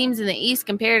the teams in the East,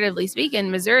 comparatively speaking,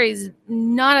 Missouri's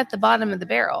not at the bottom of the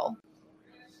barrel.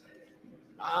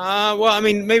 Well, I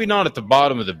mean, maybe not at the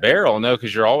bottom of the barrel, no,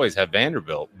 because you always have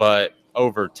Vanderbilt. But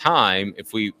over time,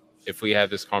 if we have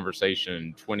this conversation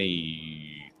in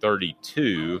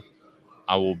 2032,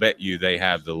 I will bet you they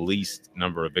have the least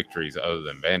number of victories other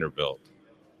than Vanderbilt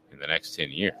in the next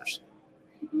 10 years.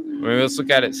 I mean, let's look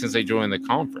at it since they joined the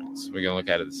conference. We're going to look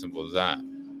at it as simple as that.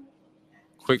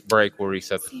 Quick break. We'll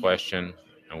reset the question,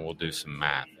 and we'll do some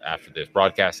math after this.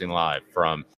 Broadcasting live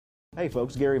from... Hey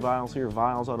folks, Gary Viles here,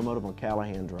 Viles Automotive on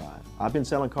Callahan Drive. I've been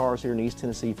selling cars here in East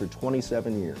Tennessee for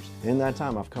 27 years. In that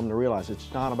time, I've come to realize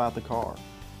it's not about the car.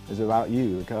 It's about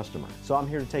you, the customer. So I'm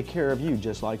here to take care of you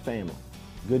just like family.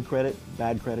 Good credit,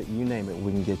 bad credit, you name it,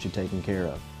 we can get you taken care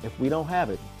of. If we don't have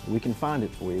it, we can find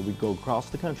it for you. We go across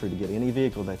the country to get any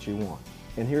vehicle that you want.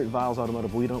 And here at Viles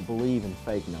Automotive, we don't believe in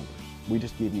fake numbers. We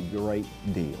just give you great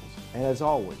deals. And as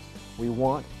always, we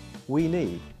want, we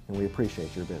need, and we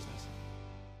appreciate your business.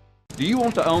 Do you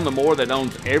want to own the more that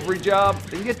owns every job?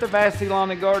 Then get to Vassey Lawn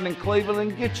and Garden in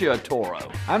Cleveland and get you a Toro.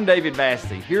 I'm David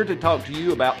Vassey, here to talk to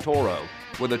you about Toro.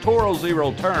 With a Toro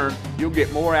Zero Turn, you'll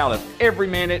get more out of every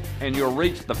minute and you'll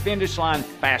reach the finish line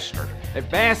faster.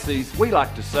 At Vassey's, we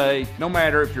like to say, no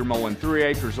matter if you're mowing 3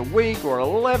 acres a week or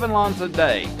 11 lawns a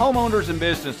day, homeowners and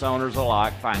business owners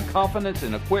alike find confidence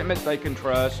in equipment they can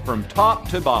trust from top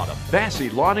to bottom.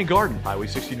 Vassey Lawn and Garden, Highway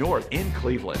 60 North in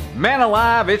Cleveland. Man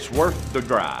alive, it's worth the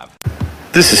drive.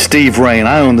 This is Steve Rain.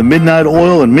 I own the Midnight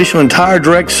Oil and Michelin Tire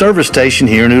Direct service station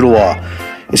here in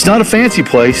Ooltewah. It's not a fancy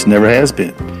place, never has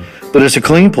been, but it's a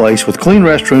clean place with clean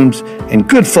restrooms and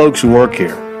good folks who work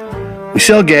here. We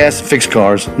sell gas and fix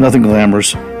cars, nothing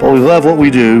glamorous, but we love what we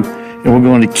do, and we're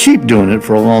going to keep doing it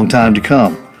for a long time to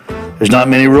come. There's not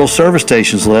many real service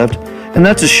stations left, and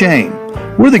that's a shame.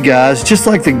 We're the guys just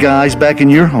like the guys back in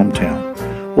your hometown.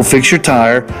 We'll fix your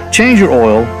tire, change your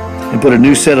oil, and put a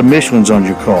new set of Michelins on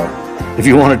your car. If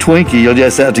you want a Twinkie, you'll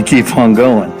just have to keep on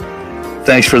going.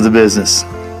 Thanks for the business.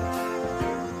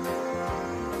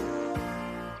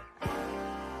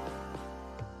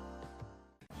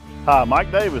 Hi,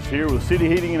 Mike Davis here with City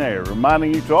Heating and Air,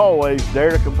 reminding you to always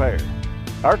dare to compare.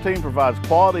 Our team provides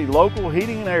quality local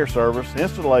heating and air service,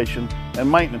 installation,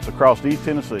 and maintenance across East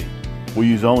Tennessee. We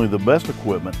use only the best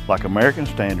equipment like American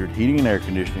Standard Heating and Air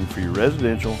Conditioning for your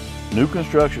residential, new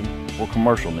construction, or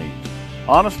commercial needs.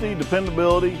 Honesty,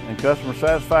 dependability, and customer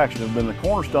satisfaction have been the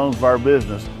cornerstones of our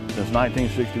business since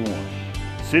 1961.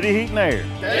 City Heat and Air.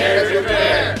 Dare to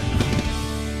compare.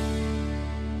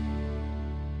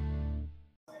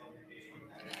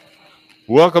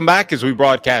 Welcome back as we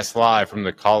broadcast live from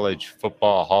the College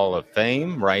Football Hall of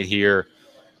Fame right here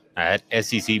at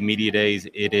SEC Media Days.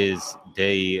 It is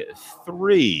day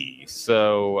 3.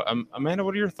 So, Amanda,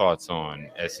 what are your thoughts on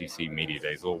SEC Media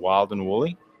Days? A little wild and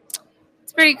woolly?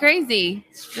 It's pretty crazy.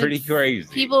 It's pretty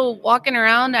crazy. People walking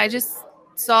around. I just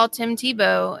saw Tim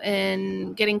Tebow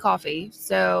and getting coffee.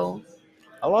 So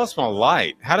I lost my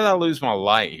light. How did I lose my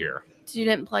light here? You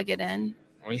didn't plug it in.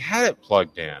 We had it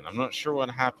plugged in. I'm not sure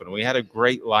what happened. We had a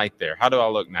great light there. How do I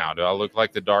look now? Do I look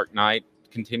like the Dark Knight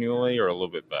continually or a little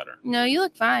bit better? No, you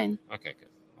look fine. Okay, good.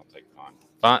 I'll take fine.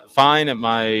 Fine at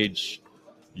my age,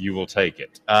 you will take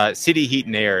it. City Heat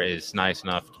and Air is nice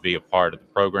enough to be a part of the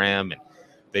program, and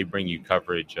they bring you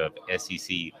coverage of SEC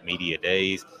Media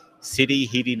Days. City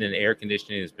Heating and Air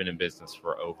Conditioning has been in business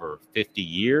for over 50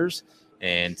 years.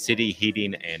 And City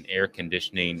Heating and Air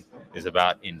Conditioning is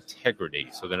about integrity.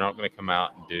 So they're not going to come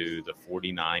out and do the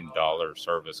 $49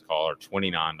 service call or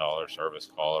 $29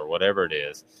 service call or whatever it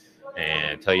is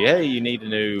and tell you, hey, you need a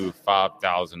new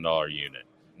 $5,000 unit.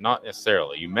 Not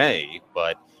necessarily. You may,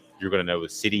 but you're going to know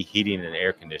with City Heating and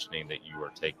Air Conditioning that you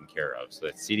are taken care of. So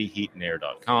that's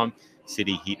cityheatandair.com,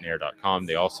 cityheatandair.com.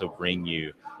 They also bring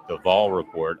you the Vol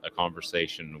Report, a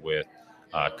conversation with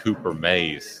Cooper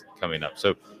Mays coming up.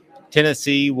 So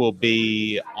Tennessee will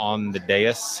be on the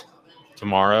dais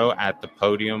tomorrow at the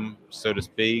podium, so to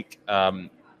speak.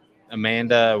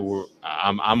 Amanda,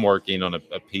 I'm working on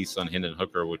a piece on Hendon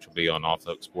Hooker, which will be on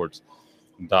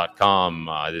offhooksports.com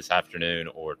this afternoon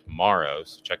or tomorrow.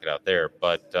 So check it out there.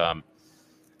 But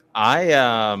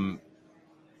I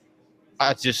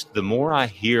just, the more I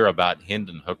hear about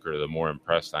Hendon Hooker, the more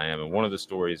impressed I am. And one of the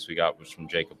stories we got was from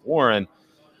Jacob Warren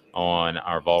on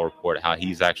our Vol Report, how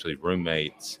he's actually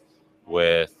roommates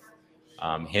with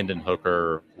Hendon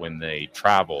Hooker when they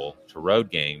travel to road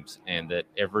games, and that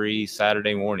every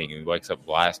Saturday morning he wakes up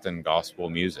blasting gospel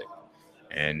music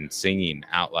and singing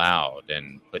out loud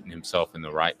and putting himself in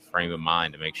the right frame of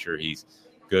mind to make sure he's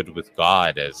good with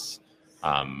God, as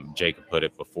Jacob put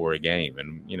it before a game,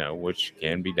 and which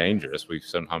can be dangerous. We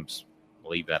sometimes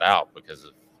leave that out because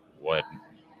of what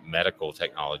medical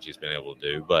technology has been able to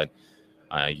do, but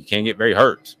you can get very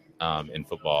hurt in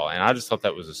football. And I just thought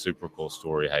that was a super cool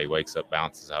story, how he wakes up,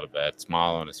 bounces out of bed,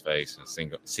 smile on his face, and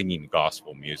singing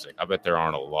gospel music. I bet there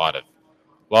aren't a lot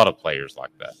of players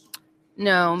like that.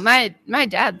 No, my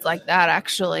dad's like that,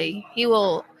 actually. He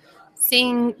will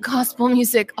sing gospel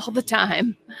music all the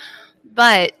time.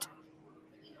 But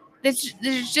there's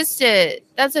just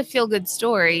that's a feel-good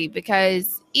story,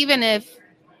 because even if,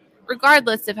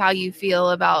 regardless of how you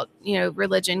feel about,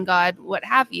 religion, God, what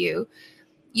have you,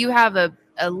 you have a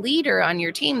leader on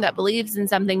your team that believes in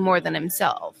something more than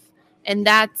himself. And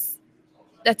that's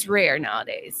rare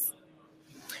nowadays.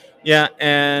 Yeah.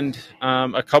 And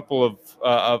a couple of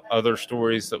other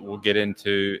stories that we'll get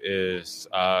into is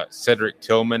Cedric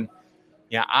Tillman.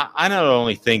 Yeah. I not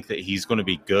only think that he's going to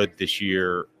be good this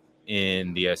year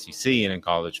in the SEC and in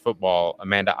college football,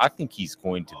 Amanda, I think he's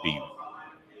going to be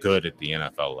good at the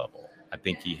NFL level. I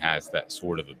think he has that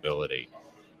sort of ability.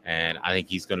 And I think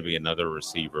he's going to be another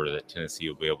receiver that Tennessee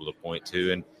will be able to point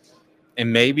to.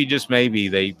 And maybe, just maybe,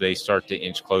 they start to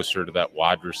inch closer to that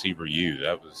wide receiver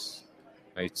U.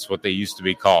 It's what they used to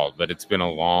be called. But it's been a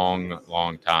long,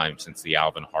 long time since the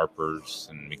Alvin Harpers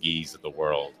and McGee's of the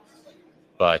world.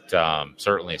 But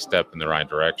certainly a step in the right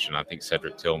direction. I think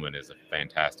Cedric Tillman is a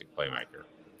fantastic playmaker.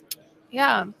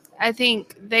 Yeah, I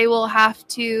think they will have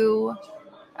to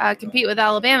compete with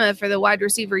Alabama for the wide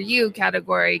receiver U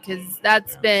category, because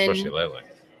that's been, especially lately.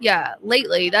 Yeah,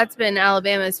 lately that's been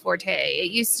Alabama's forte. It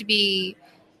used to be,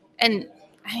 and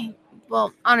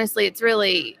honestly, it's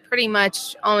really pretty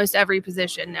much almost every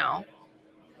position now.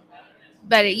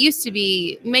 But it used to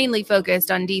be mainly focused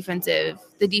on the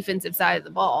defensive side of the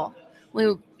ball.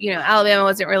 Alabama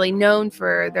wasn't really known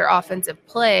for their offensive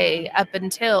play up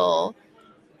until,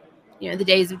 the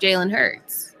days of Jalen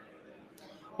Hurts.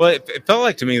 Well, it felt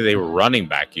like to me they were running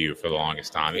back you for the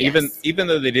longest time. Yes. Even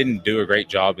though they didn't do a great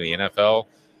job in the NFL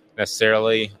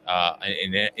necessarily,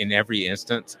 in every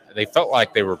instance, they felt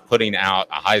like they were putting out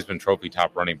a Heisman Trophy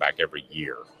top running back every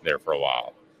year there for a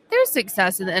while. There's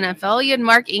success in the NFL. You had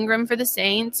Mark Ingram for the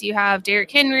Saints. You have Derrick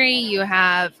Henry. You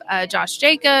have Josh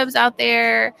Jacobs out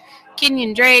there.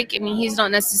 Kenyon Drake. I mean, he's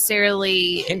not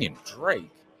necessarily... Kenyon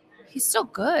Drake? He's still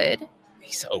good.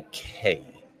 He's okay.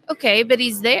 Okay, but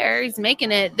he's there. He's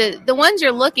making it. The ones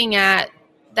you're looking at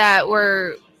that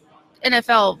were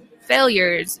NFL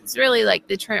failures, it's really like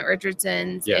the Trent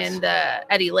Richardsons and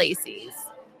the Eddie Lacy's.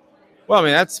 Well, I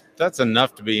mean, that's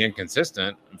enough to be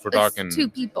inconsistent. If we're talking two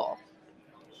people.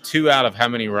 2 out of how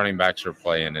many running backs are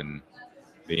playing in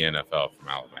the NFL from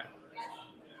Alabama?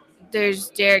 There's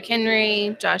Derrick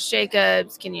Henry, Josh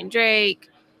Jacobs, Kenyon Drake.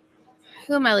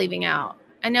 Who am I leaving out?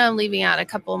 I know I'm leaving out a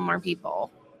couple more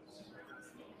people.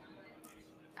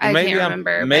 I can't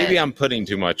remember. Maybe I'm putting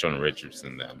too much on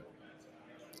Richardson then.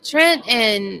 Trent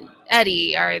and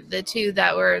Eddie are the two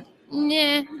that were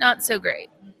not so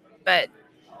great. But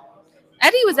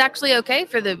Eddie was actually okay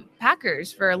for the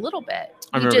Packers for a little bit.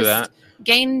 I remember that.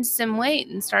 Gained some weight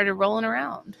and started rolling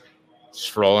around.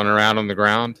 Just rolling around on the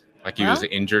ground like he was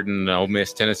injured in the Ole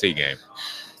Miss Tennessee game.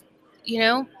 You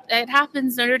know, it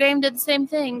happens. Notre Dame did the same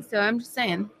thing, so I'm just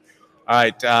saying. All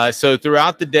right, so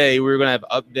throughout the day, we're going to have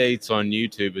updates on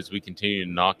YouTube as we continue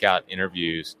to knock out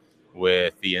interviews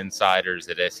with the insiders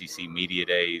at SEC Media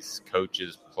Days,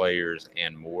 coaches, players,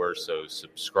 and more. So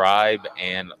subscribe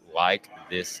and like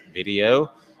this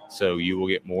video so you will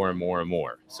get more and more and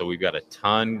more. So we've got a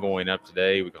ton going up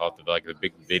today. We call it the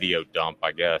big video dump,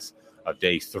 I guess, of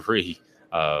day 3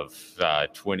 of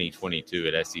 2022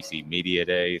 at SEC Media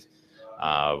Days.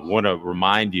 Want to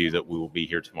remind you that we will be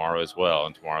here tomorrow as well,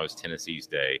 and tomorrow is Tennessee's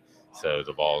day. So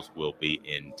the Vols will be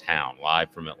in town.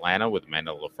 Live from Atlanta with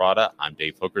Amanda LaFrada, I'm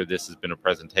Dave Hooker. This has been a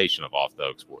presentation of Off the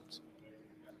Hook Sports.